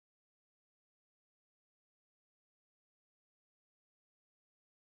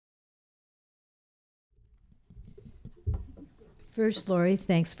First, Lori,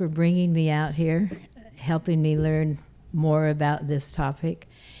 thanks for bringing me out here, helping me learn more about this topic.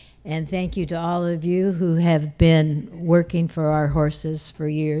 And thank you to all of you who have been working for our horses for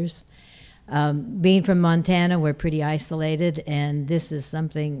years. Being from Montana, we're pretty isolated, and this is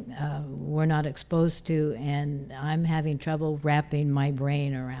something we're not exposed to, and I'm having trouble wrapping my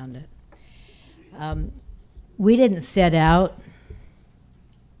brain around it. We didn't set out.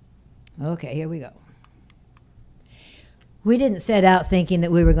 Okay, here we go. We didn't set out thinking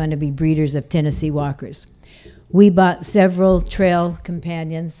that we were going to be breeders of Tennessee walkers. We bought several trail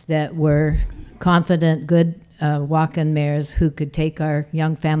companions that were confident, good walk-in mares who could take our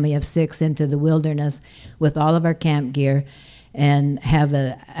young family of 6 into the wilderness with all of our camp gear and have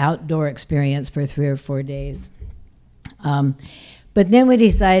an outdoor experience for 3 or 4 days. But then we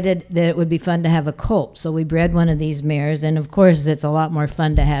decided that it would be fun to have a colt, so we bred one of these mares, and of course it's a lot more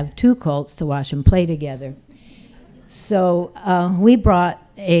fun to have 2 colts to watch them play together. So we brought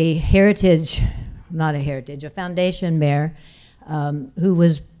a foundation mare who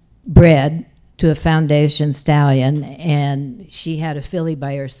was bred to a foundation stallion, and she had a filly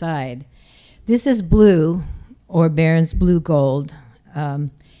by her side. This is Blue, or Barron's Blue Gold.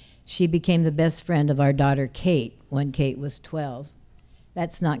 She became the best friend of our daughter Kate when Kate was 12.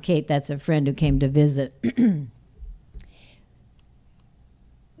 That's not Kate, that's a friend who came to visit.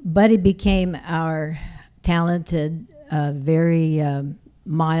 Buddy became our talented, very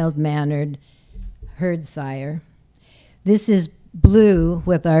mild-mannered herd sire. This is Blue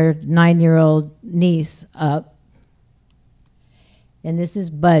with our 9-year-old niece up. And this is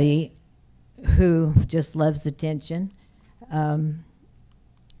Buddy, who just loves attention.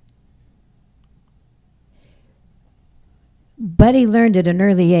 Buddy learned at an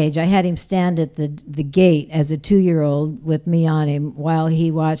early age. I had him stand at the gate as a 2-year-old with me on him while he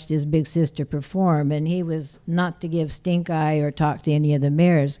watched his big sister perform, and he was not to give stink eye or talk to any of the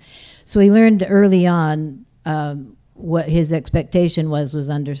mares. So he learned early on what his expectation was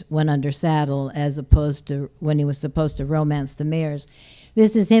when under saddle, as opposed to when he was supposed to romance the mares.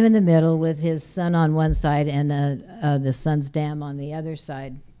 This is him in the middle with his son on one side and the son's dam on the other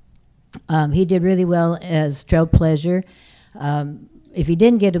side. He did really well as Trail Pleasure. If he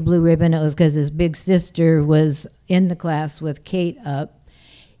didn't get a blue ribbon, it was because his big sister was in the class with Kate up.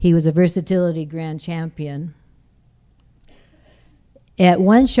 He was a versatility grand champion. At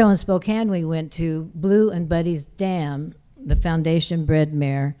one show in Spokane we went to, Blue and Buddy's dam, the foundation bred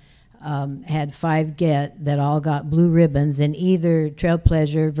mare, had 5 get that all got blue ribbons in either Trail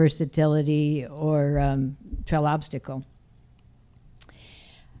Pleasure, versatility, or trail obstacle.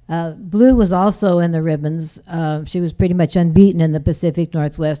 Blue was also in the ribbons. She was pretty much unbeaten in the Pacific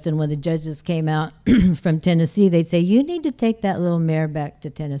Northwest, and when the judges came out from Tennessee, they'd say, you need to take that little mare back to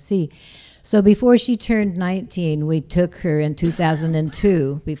Tennessee. So before she turned 19, we took her in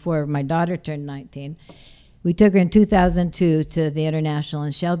 2002, before my daughter turned 19. We took her in 2002 to the International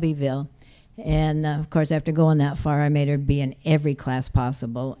in Shelbyville. And of course, after going that far, I made her be in every class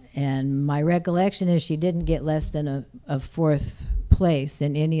possible. And my recollection is she didn't get less than a 4th place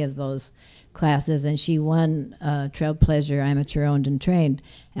in any of those classes, and she won Trail Pleasure Amateur Owned and Trained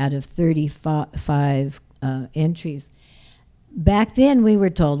out of 35 entries. Back then we were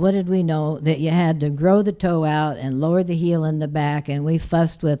told, what did we know, that you had to grow the toe out and lower the heel in the back, and we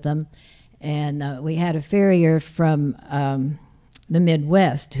fussed with them. And we had a farrier from the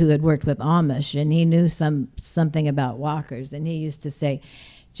Midwest who had worked with Amish, and he knew something about walkers, and he used to say,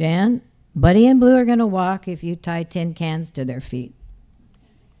 Jan, Buddy and Blue are going to walk if you tie tin cans to their feet.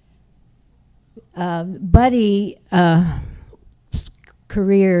 Buddy's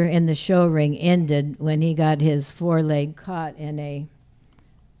career in the show ring ended when he got his foreleg caught in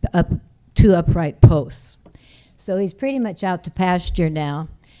 2 upright posts. So he's pretty much out to pasture now.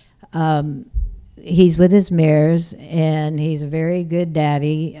 He's with his mares, and he's a very good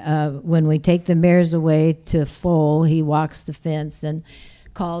daddy. When we take the mares away to foal, he walks the fence and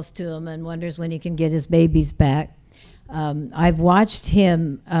calls to them and wonders when he can get his babies back. I've watched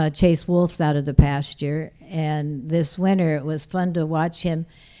him chase wolves out of the pasture, and this winter it was fun to watch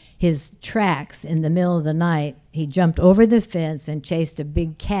his tracks in the middle of the night. He jumped over the fence and chased a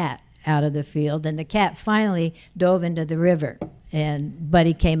big cat out of the field, and the cat finally dove into the river, and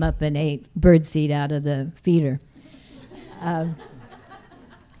Buddy came up and ate birdseed out of the feeder.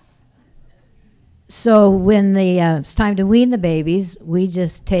 So when it's time to wean the babies, we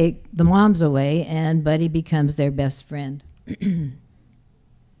just take the moms away, and Buddy becomes their best friend.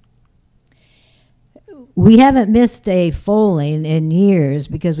 We haven't missed a foaling in years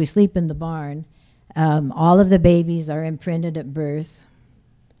because we sleep in the barn. All of the babies are imprinted at birth.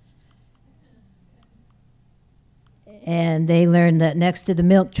 And they learn that next to the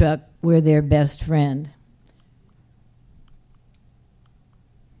milk truck, we're their best friend.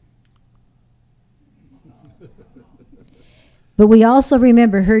 But we also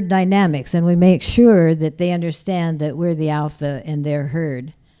remember herd dynamics, and we make sure that they understand that we're the alpha in their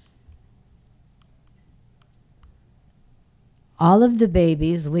herd. All of the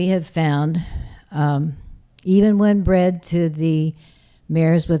babies we have found, even when bred to the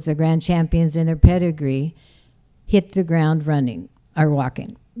mares with the grand champions in their pedigree, hit the ground running or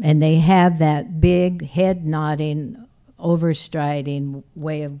walking. And they have that big head nodding, overstriding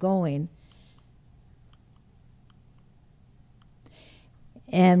way of going.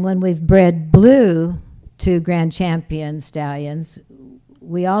 And when we've bred blue to grand champion stallions,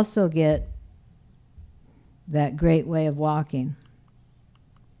 we also get that great way of walking.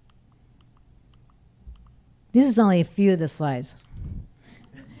 This is only a few of the slides.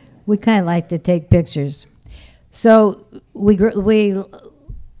 We kind of like to take pictures. So we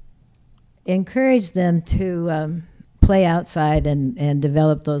encourage them to play outside and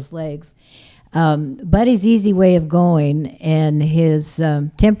develop those legs. Buddy's easy way of going and his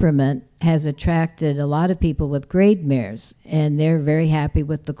temperament has attracted a lot of people with grade mares, and they're very happy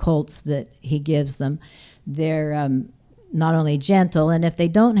with the colts that he gives them. They're not only gentle, and if they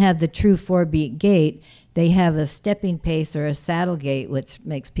don't have the true 4-beat gait, they have a stepping pace or a saddle gait, which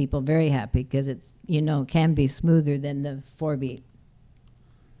makes people very happy because it's, can be smoother than the 4-beat.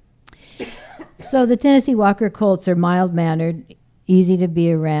 So the Tennessee Walker colts are mild-mannered, easy to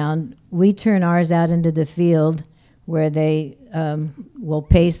be around. We turn ours out into the field where they will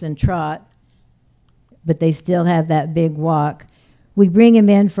pace and trot, but they still have that big walk. We bring them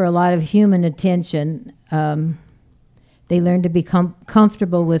in for a lot of human attention. They learn to become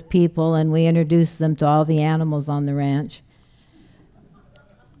comfortable with people, and we introduce them to all the animals on the ranch.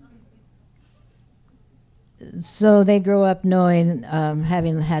 So they grow up knowing,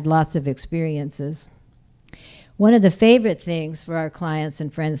 having had lots of experiences. One of the favorite things for our clients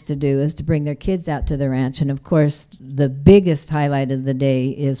and friends to do is to bring their kids out to the ranch. And of course, the biggest highlight of the day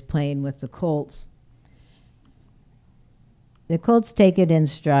is playing with the colts. The colts take it in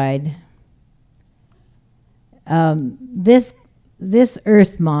stride. This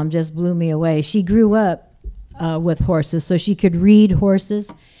Earth mom just blew me away. She grew up with horses, so she could read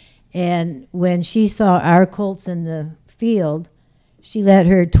horses. And when she saw our colts in the field, she let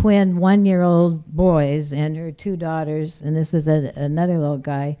her twin 1-year-old boys and her 2 daughters, and this was another little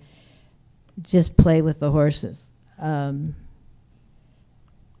guy, just play with the horses. And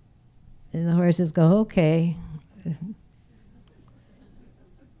the horses go, okay.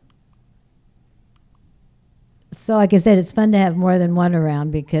 So like I said, it's fun to have more than one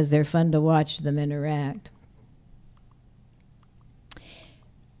around because they're fun to watch them interact.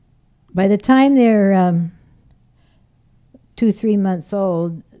 By the time they're 2-3 months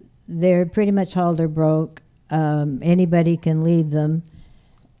old, they're pretty much hauled or broke. Anybody can lead them.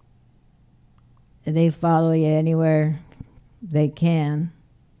 They follow you anywhere they can.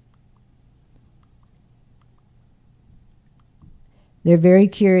 They're very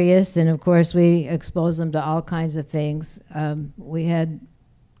curious, and of course we expose them to all kinds of things. I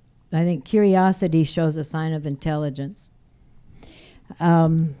think curiosity shows a sign of intelligence.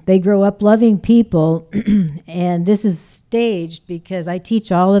 They grow up loving people, and this is staged because I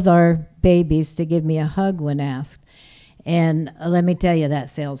teach all of our babies to give me a hug when asked. And let me tell you, that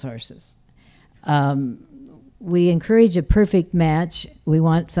sells horses. We encourage a perfect match. We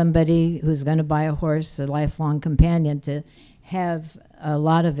want somebody who's going to buy a horse, a lifelong companion, to have a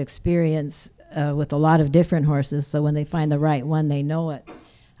lot of experience with a lot of different horses, so when they find the right one, they know it.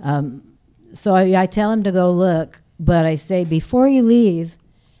 So I tell them to go look, but I say, before you leave,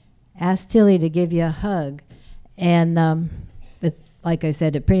 ask Tilly to give you a hug. And it's, like I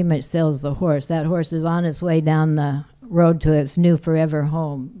said, it pretty much sells the horse. That horse is on its way down the road to its new forever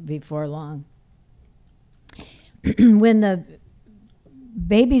home before long. When the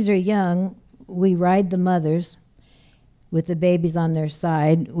babies are young, we ride the mothers with the babies on their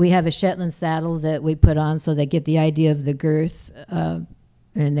side. We have a Shetland saddle that we put on so they get the idea of the girth, and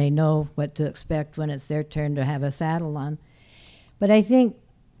they know what to expect when it's their turn to have a saddle on. But I think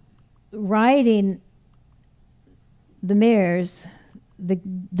riding the mares, the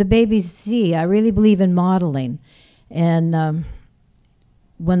babies see. I really believe in modeling. And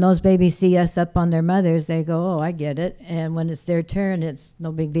when those babies see us up on their mothers, they go, oh, I get it. And when it's their turn, it's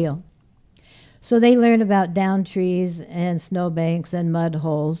no big deal. So they learn about down trees and snowbanks and mud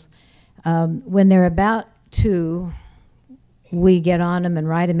holes. When they're about 2, we get on them and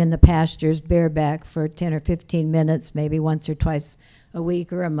ride them in the pastures bareback for 10 or 15 minutes, maybe once or twice a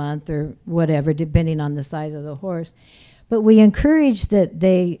week or a month or whatever, depending on the size of the horse. But we encourage that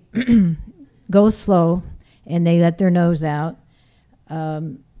they go slow and they let their nose out,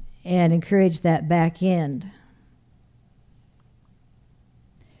 and encourage that back end.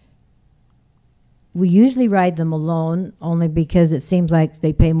 We usually ride them alone, only because it seems like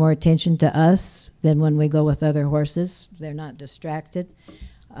they pay more attention to us than when we go with other horses. They're not distracted.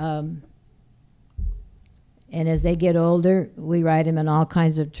 And as they get older, we ride them in all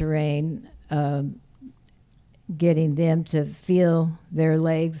kinds of terrain, getting them to feel their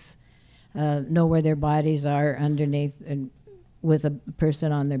legs, know where their bodies are underneath and with a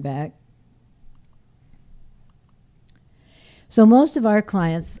person on their back. So most of our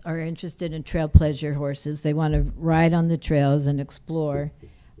clients are interested in trail pleasure horses. They want to ride on the trails and explore.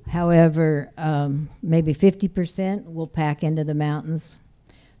 However, maybe 50% will pack into the mountains.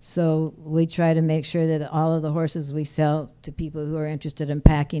 So we try to make sure that all of the horses we sell to people who are interested in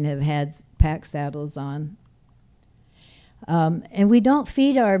packing have had pack saddles on. And we don't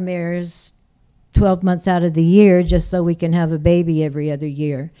feed our mares 12 months out of the year just so we can have a baby every other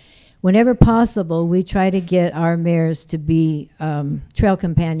year. Whenever possible, we try to get our mares to be trail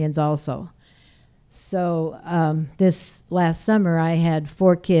companions also. So this last summer, I had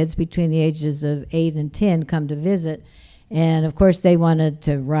 4 kids between the ages of 8 and 10 come to visit. And of course, they wanted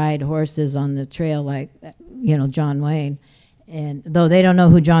to ride horses on the trail like, you know, John Wayne. And though they don't know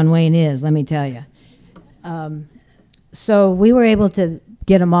who John Wayne is, let me tell you. So we were able to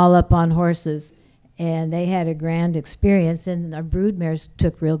get them all up on horses, and they had a grand experience, and our brood mares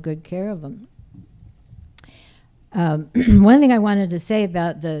took real good care of them. One thing I wanted to say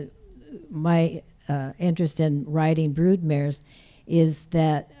about my interest in riding brood mares is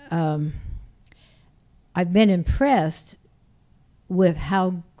that I've been impressed with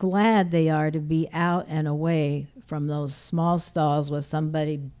how glad they are to be out and away from those small stalls with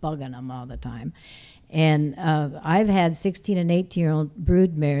somebody bugging them all the time. And I've had 16 and 18-year-old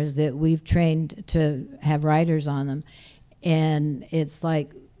brood mares that we've trained to have riders on them. And it's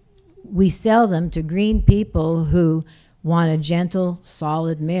like we sell them to green people who want a gentle,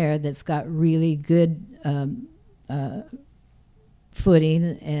 solid mare that's got really good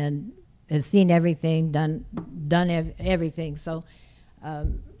footing and has seen everything, done everything. So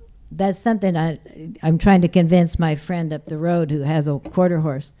that's something I'm trying to convince my friend up the road who has a quarter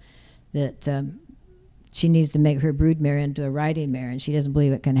horse that she needs to make her brood mare into a riding mare, and she doesn't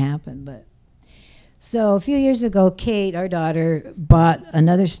believe it can happen. But so a few years ago, Kate, our daughter, bought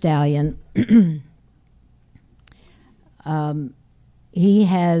another stallion. He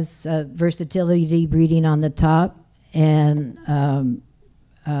has versatility breeding on the top and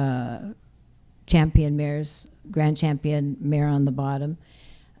champion mares, grand champion mare on the bottom.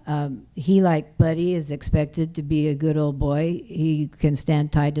 He, like Buddy, is expected to be a good old boy. He can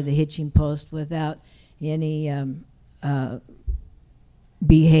stand tied to the hitching post without any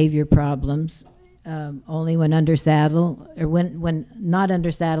behavior problems. Only when under saddle, or when not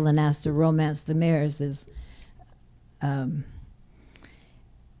under saddle and asked to romance the mares, is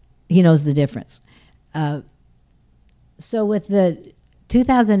he knows the difference. So with the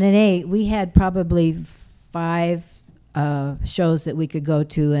 2008, we had probably 5 shows that we could go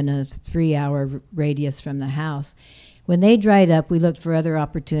to in a 3-hour radius from the house. When they dried up, we looked for other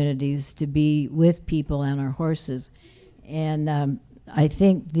opportunities to be with people and our horses. And I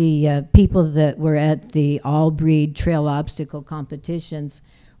think the people that were at the all-breed trail obstacle competitions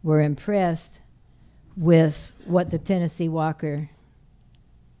were impressed with what the Tennessee Walker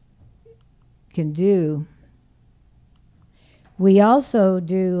can do. We also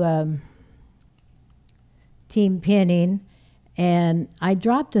do team pinning, and I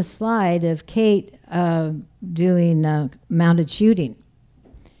dropped a slide of Kate doing mounted shooting,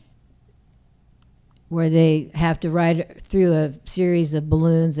 where they have to ride through a series of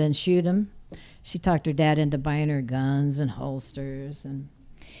balloons and shoot them. She talked her dad into buying her guns and holsters. And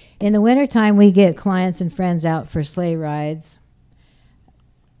in the wintertime, we get clients and friends out for sleigh rides.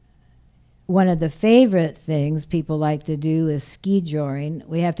 One of the favorite things people like to do is ski joring.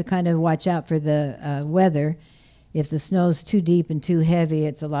 We have to kind of watch out for the weather. If the snow's too deep and too heavy,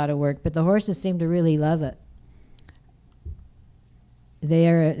 it's a lot of work. But the horses seem to really love it.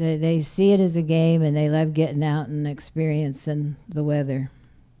 They see it as a game, and they love getting out and experiencing the weather.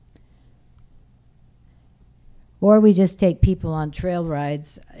 Or we just take people on trail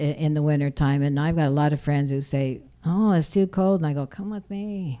rides in the wintertime. And I've got a lot of friends who say, oh, it's too cold. And I go, come with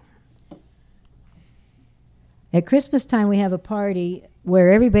me. At Christmas time, we have a party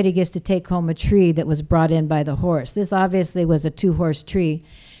where everybody gets to take home a tree that was brought in by the horse. This obviously was a 2-horse tree,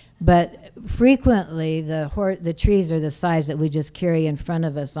 But frequently, the trees are the size that we just carry in front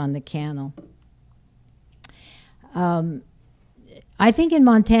of us on the cantle. I think in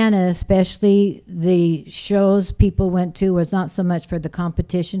Montana, especially, the shows people went to was not so much for the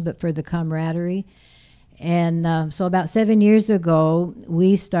competition, but for the camaraderie. And so about 7 years ago,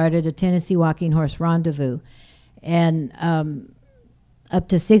 we started a Tennessee Walking Horse Rendezvous. And up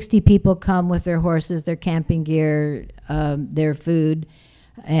to 60 people come with their horses, their camping gear, their food.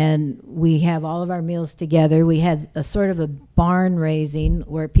 And we have all of our meals together. We had a sort of a barn raising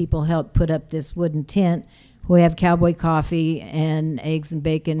where people help put up this wooden tent. We have cowboy coffee and eggs and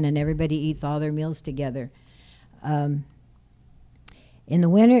bacon, and everybody eats all their meals together. In the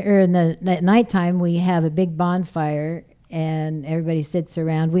winter, or in the nighttime, we have a big bonfire, and everybody sits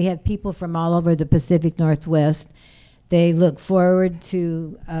around. We have people from all over the Pacific Northwest. They look forward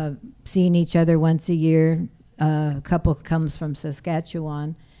to seeing each other once a year. A couple comes from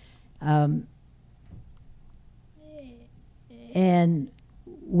Saskatchewan. And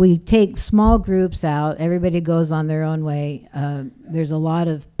we take small groups out. Everybody goes on their own way. There's a lot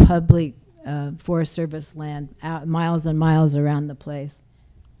of public Forest Service land out miles and miles around the place.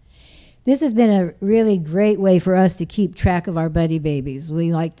 This has been a really great way for us to keep track of our buddy babies.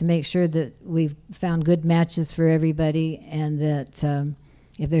 We like to make sure that we've found good matches for everybody, and that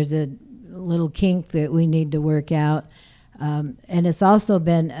if there's a little kink that we need to work out. And it's also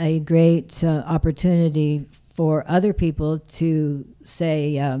been a great opportunity for other people to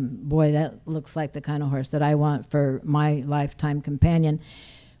say, boy, that looks like the kind of horse that I want for my lifetime companion.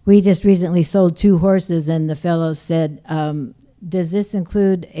 We just recently sold 2 horses, and the fellow said, does this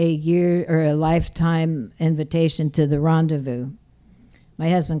include a year or a lifetime invitation to the rendezvous? My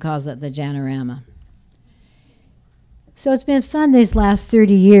husband calls it the Janorama. So it's been fun these last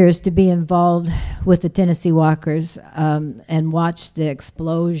 30 years to be involved with the Tennessee Walkers and watch the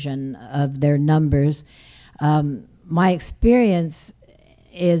explosion of their numbers. My experience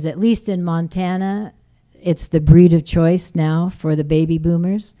is, at least in Montana, it's the breed of choice now for the baby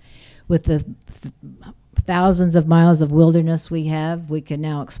boomers. With the thousands of miles of wilderness we have, we can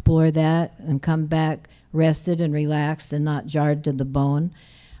now explore that and come back rested and relaxed and not jarred to the bone.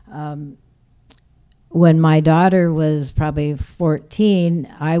 When my daughter was probably 14,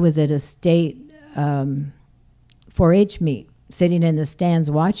 I was at a state 4-H meet, sitting in the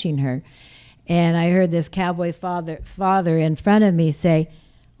stands watching her. And I heard this cowboy father in front of me say,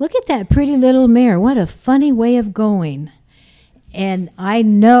 "Look at that pretty little mare. What a funny way of going." And I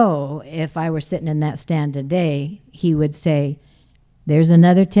know if I were sitting in that stand today, he would say, "There's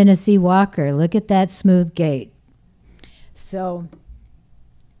another Tennessee Walker. Look at that smooth gait." So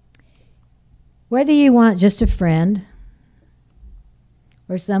whether you want just a friend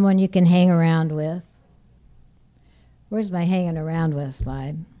or someone you can hang around with, where's my hanging around with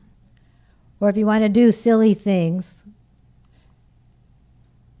slide? Or if you want to do silly things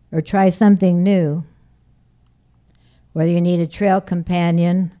or try something new, whether you need a trail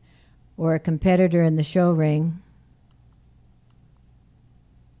companion or a competitor in the show ring.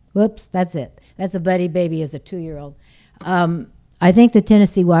 Whoops, that's it. That's a buddy baby as a 2-year-old. I think the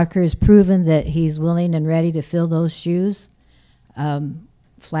Tennessee Walker has proven that he's willing and ready to fill those shoes,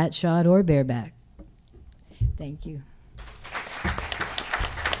 flat shod or bareback. Thank you.